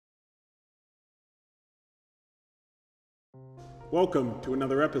Welcome to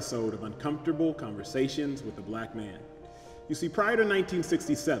another episode of Uncomfortable Conversations with a Black Man. You see, prior to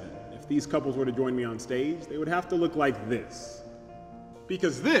 1967, if these couples were to join me on stage, they would have to look like this.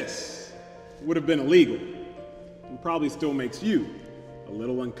 Because this would have been illegal and probably still makes you a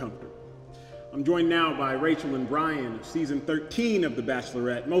little uncomfortable. I'm joined now by Rachel and Bryan of season 13 of The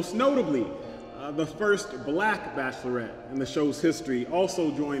Bachelorette, most notably the first Black Bachelorette in the show's history, also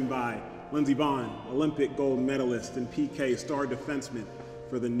joined by Lindsay, Vonn, Olympic gold medalist and PK star defenseman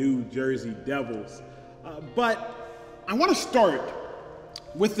for the New Jersey Devils. But I want to start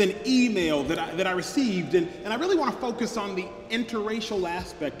with an email that I received, and I really want to focus on the interracial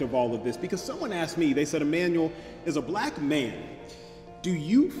aspect of all of this, because someone asked me, they said, Emmanuel, as a black man, do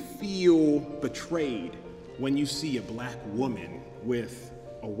you feel betrayed when you see a black woman with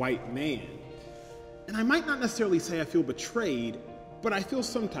a white man? And I might not necessarily say I feel betrayed, but I feel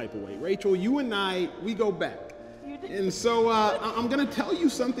some type of way. Rachel, you and I, we go back. You did. And so I'm gonna tell you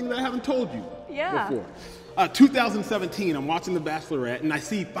something that I haven't told you before. 2017, I'm watching The Bachelorette, and I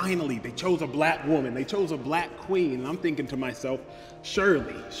see finally they chose a black woman. They chose a black queen, and I'm thinking to myself,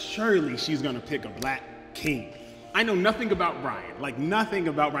 surely she's gonna pick a black king. I know nothing about Bryan, like nothing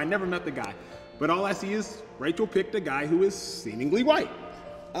about Bryan, never met the guy. But all I see is Rachel picked a guy who is seemingly white.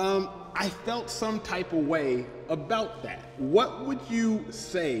 I felt some type of way about that. What would you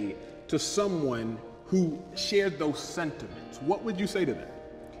say to someone who shared those sentiments? What would you say to them?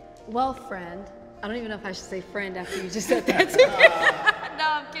 Well, friend, I don't even know if I should say friend after you just said that to me. No,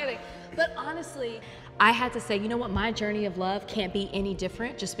 I'm kidding. But honestly, I had to say, you know what, my journey of love can't be any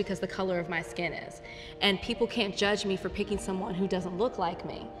different just because the color of my skin is. And people can't judge me for picking someone who doesn't look like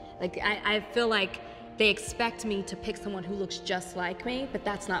me. Like, I feel like they expect me to pick someone who looks just like me, but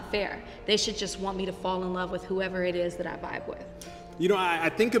that's not fair. They should just want me to fall in love with whoever it is that I vibe with. You know, I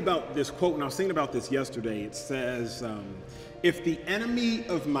think about this quote, and I was thinking about this yesterday. It says, if the enemy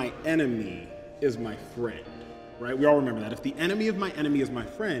of my enemy is my friend, right? We all remember that. If the enemy of my enemy is my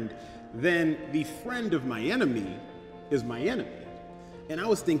friend, then the friend of my enemy is my enemy. And I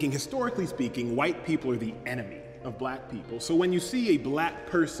was thinking, historically speaking, white people are the enemy of black people. So when you see a black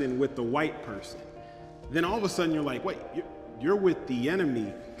person with the white person, then all of a sudden you're like, wait, you're with the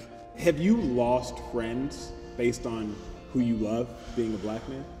enemy. Have you lost friends based on who you love being a black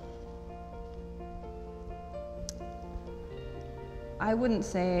man? I wouldn't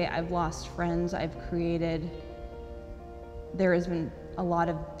say I've lost friends. There has been a lot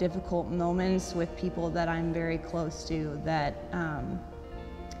of difficult moments with people that I'm very close to that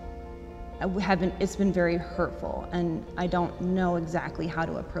it's been very hurtful, and I don't know exactly how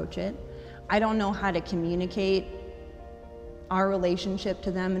to approach it. I don't know how to communicate our relationship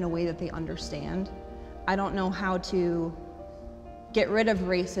to them in a way that they understand. I don't know how to get rid of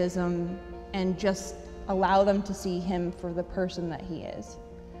racism and just allow them to see him for the person that he is.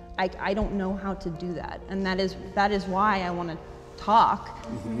 I don't know how to do that, and that is why I want to talk,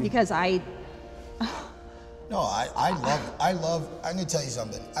 because I'm gonna tell you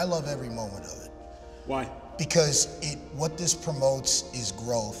something. I love every moment of it. Why? Because what this promotes is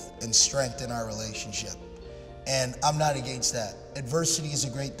growth and strength in our relationship. And I'm not against that. Adversity is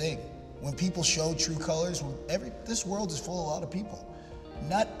a great thing. When people show true colors, this world is full of a lot of people.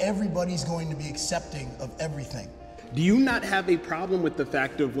 Not everybody's going to be accepting of everything. Do you not have a problem with the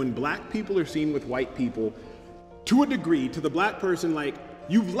fact of when black people are seen with white people, to a degree, to the black person, like,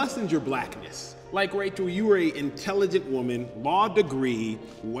 you've lessened your blackness? Like, Rachel, you are an intelligent woman, law degree,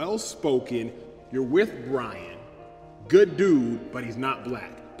 well-spoken, you're with Bryan, good dude, but he's not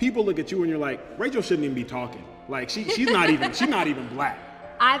black. People look at you and you're like, Rachel shouldn't even be talking. Like, she's not even black.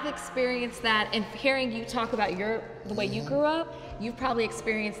 I've experienced that, and hearing you talk about the way you grew up, you've probably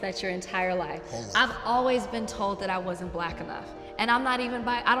experienced that your entire life. I've always been told that I wasn't black enough, and I'm not even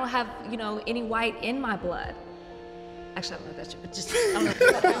I don't have, any white in my blood. Actually, I don't know if that's true, but just, I don't know if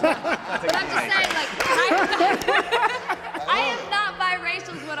that's but I'm just saying, like, I am not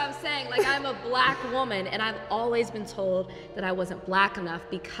biracial is what I'm saying. Like, I'm a black woman, and I've always been told that I wasn't black enough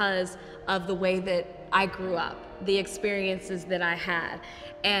because of the way that I grew up, the experiences that I had.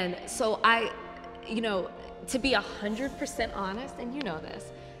 And so to be 100% honest, and you know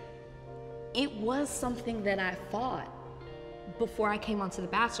this, it was something that I fought before I came onto The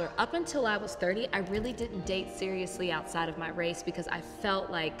Bachelor. Up until I was 30, I really didn't date seriously outside of my race because I felt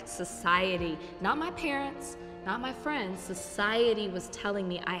like society, not my parents, not my friends, society was telling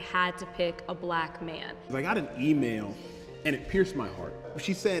me I had to pick a black man. I got an email and it pierced my heart.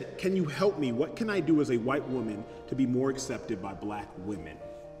 She said, can you help me? What can I do as a white woman to be more accepted by black women?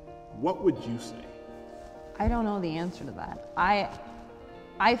 What would you say? I don't know the answer to that. I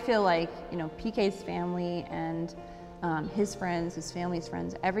feel like, PK's family and his friends, his family's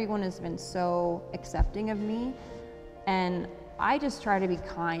friends, everyone has been so accepting of me. And I just try to be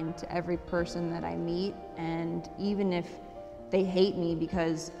kind to every person that I meet. And even if they hate me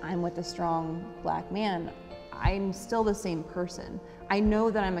because I'm with a strong black man, I'm still the same person. I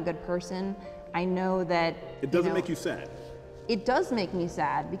know that I'm a good person. I know that it doesn't make you sad. It does make me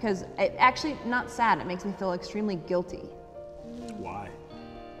sad because it actually, not sad, it makes me feel extremely guilty. Why?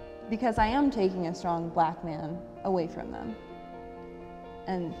 Because I am taking a strong black man away from them.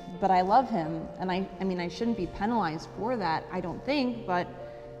 But I love him, and I mean, I shouldn't be penalized for that, I don't think, but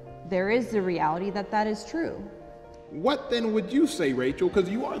there is the reality that that is true. What then would you say, Rachel, because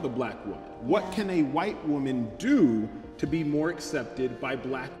you are the black woman? What can a white woman do to be more accepted by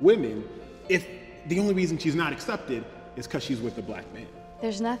black women if the only reason she's not accepted is because she's with a black man?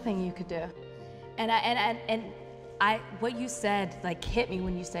 There's nothing you could do. What you said like hit me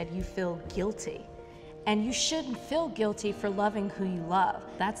when you said you feel guilty. And you shouldn't feel guilty for loving who you love.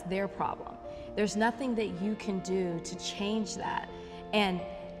 That's their problem. There's nothing that you can do to change that. And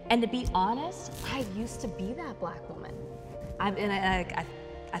to be honest, I used to be that black woman.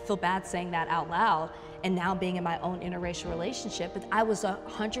 I feel bad saying that out loud, and now being in my own interracial relationship, but I was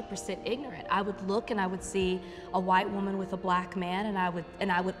 100% ignorant. I would look and I would see a white woman with a black man,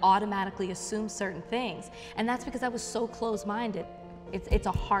 and I would automatically assume certain things. And that's because I was so closed-minded. It's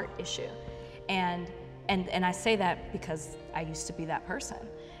a heart issue. And I say that because I used to be that person.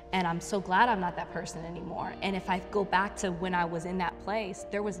 And I'm so glad I'm not that person anymore. And if I go back to when I was in that place,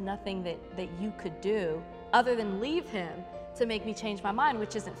 there was nothing that you could do other than leave him to make me change my mind,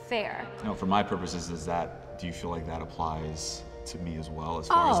 which isn't fair. No, for my purposes, do you feel like that applies to me as well, as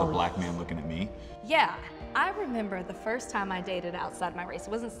far as a black man looking at me? Yeah, I remember the first time I dated outside my race. It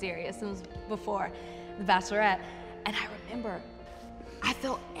wasn't serious, it was before The Bachelorette. And I remember, I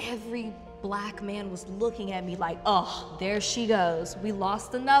felt every black man was looking at me like, oh, there she goes. We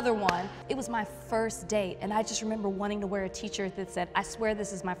lost another one. It was my first date, and I just remember wanting to wear a t-shirt that said, I swear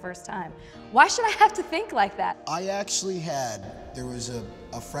this is my first time. Why should I have to think like that? I actually there was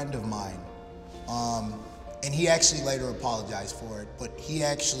a friend of mine, and he actually later apologized for it, but he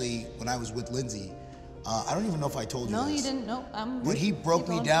actually, when I was with Lindsay, I don't even know if I told you this. No, you didn't, no. But he broke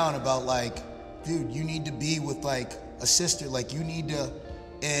me down about like, dude, you need to be with like a sister, like you need to,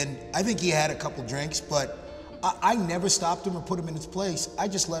 and I think he had a couple drinks, but I never stopped him or put him in his place. I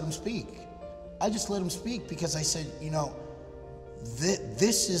just let him speak. I just let him speak because I said, you know,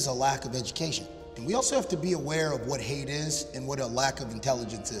 this is a lack of education. And we also have to be aware of what hate is and what a lack of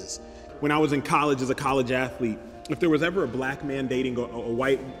intelligence is. When I was in college as a college athlete, if there was ever a black man dating a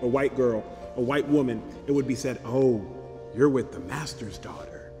white girl, a white woman, it would be said, oh, you're with the master's daughter.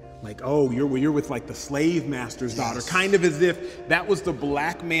 Like, oh, you're with like the slave master's daughter, kind of as if that was the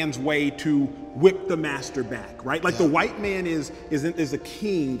black man's way to whip the master back, right? Like the white man is a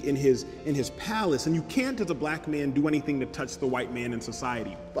king in his palace, and you can't as a black man do anything to touch the white man in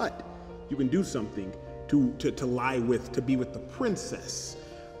society, but you can do something to lie with, to be with the princess.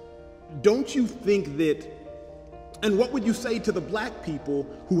 Don't you think that? And what would you say to the black people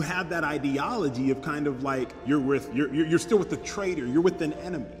who have that ideology of kind of like you're still with the traitor, you're with an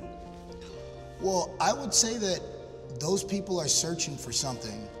enemy? Well, I would say that those people are searching for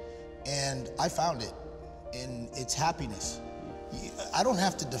something, and I found it, and it's happiness. I don't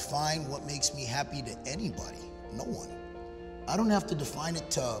have to define what makes me happy to anybody, no one. I don't have to define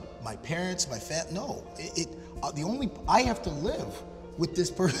it to my parents, my family, no. I have to live with this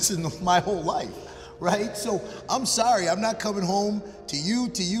person my whole life, right? So I'm sorry, I'm not coming home to you,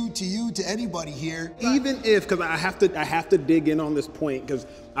 to anybody here. Even if, because I have to dig in on this point, because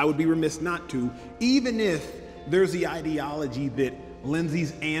I would be remiss not to, even if there's the ideology that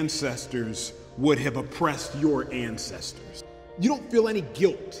Lindsay's ancestors would have oppressed your ancestors, you don't feel any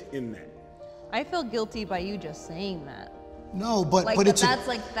guilt in that. I feel guilty by you just saying that. No, but it's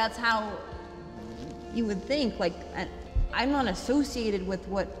that's how you would think. Like, I'm not associated with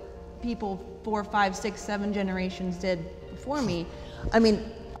what people 4, 5, 6, 7 generations did before me. I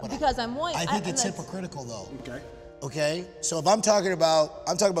mean, because I'm white. I think it's hypocritical though. Okay. Okay? So if I'm talking about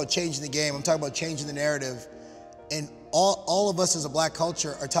changing the game, I'm talking about changing the narrative, and all of us as a black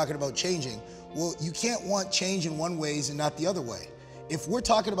culture are talking about changing. Well, you can't want change in one ways and not the other way. If we're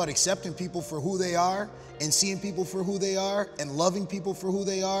talking about accepting people for who they are and seeing people for who they are and loving people for who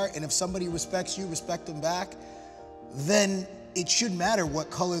they are, and if somebody respects you, respect them back, then it should matter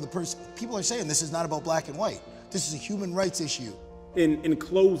what color the person. People are saying this is not about black and white. This is a human rights issue. In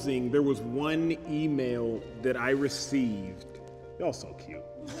closing, there was one email that I received. Y'all so cute.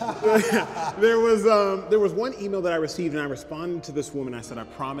 there was one email that I received, and I responded to this woman. I said, I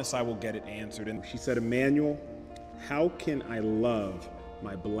promise I will get it answered. And she said, Emmanuel, how can I love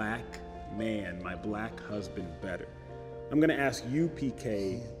my black man, my black husband better? I'm gonna ask you,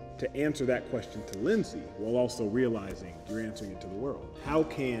 PK, to answer that question to Lindsay while also realizing you're answering it to the world. How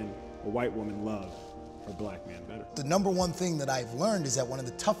can a white woman love her black man better? The number one thing that I've learned is that one of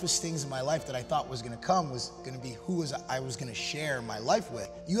the toughest things in my life that I thought was gonna come was gonna be who I was gonna share my life with.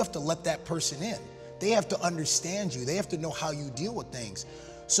 You have to let that person in. They have to understand you. They have to know how you deal with things.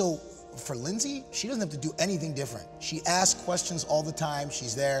 So for Lindsay, she doesn't have to do anything different. She asks questions all the time.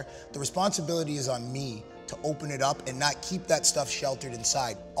 She's there. The responsibility is on me to open it up and not keep that stuff sheltered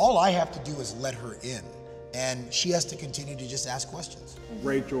inside. All I have to do is let her in, and she has to continue to just ask questions.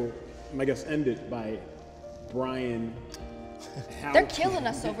 Rachel, I guess end it by Bryan. They're killing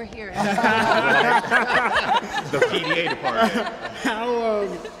us over here. The PDA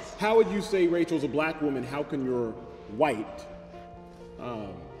department. How would you say, Rachel, as a black woman, how can your white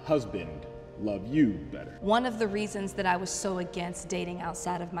husband love you better? One of the reasons that I was so against dating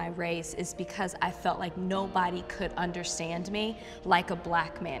outside of my race is because I felt like nobody could understand me like a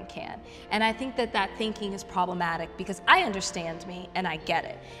black man can. And I think that that thinking is problematic because I understand me and I get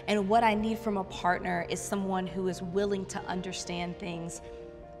it. And what I need from a partner is someone who is willing to understand things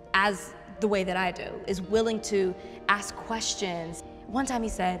as the way that I do, is willing to ask questions. One time he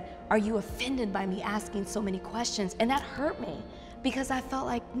said, "Are you offended by me asking so many questions?" And that hurt me because I felt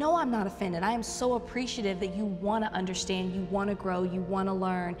like, no, I'm not offended. I am so appreciative that you want to understand, you want to grow, you want to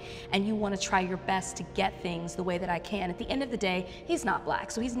learn, and you want to try your best to get things the way that I can. At the end of the day, he's not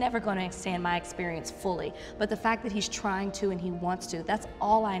black, so he's never going to understand my experience fully. But the fact that he's trying to and he wants to, that's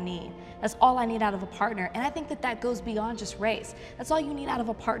all I need. That's all I need out of a partner. And I think that that goes beyond just race. That's all you need out of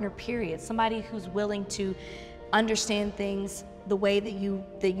a partner, period. Somebody who's willing to understand things the way that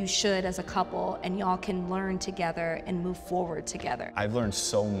you should as a couple, and y'all can learn together and move forward together. I've learned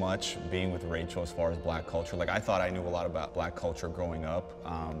so much being with Rachel as far as black culture. Like, I thought I knew a lot about black culture growing up,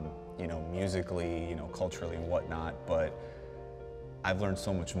 you know, musically, you know, culturally and whatnot, but I've learned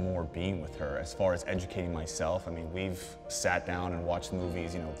so much more being with her as far as educating myself. I mean, we've sat down and watched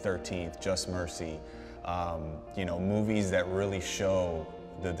movies, you know, 13th, Just Mercy, you know, movies that really show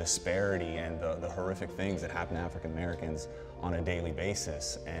the disparity and the horrific things that happen to African Americans on a daily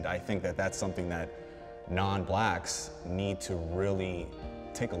basis. And I think that that's something that non-blacks need to really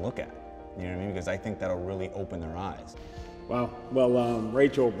take a look at, you know what I mean? Because I think that'll really open their eyes. Wow. Well,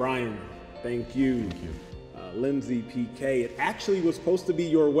 Rachel, Bryan, thank you. Thank you. Lindsay, PK, it actually was supposed to be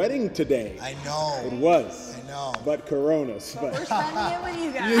your wedding today. I know. It was. I know. But Coronas. We're spending it with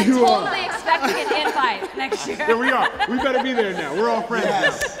you guys. You are. Totally expecting an invite next year. Here we are. We better be there now. We're all friends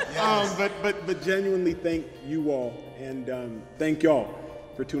Yes, now. yes. But genuinely thank you all, and thank y'all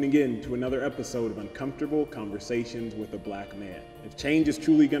for tuning in to another episode of Uncomfortable Conversations with a Black Man. If change is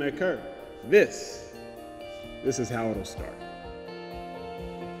truly going to occur, this is how it'll start.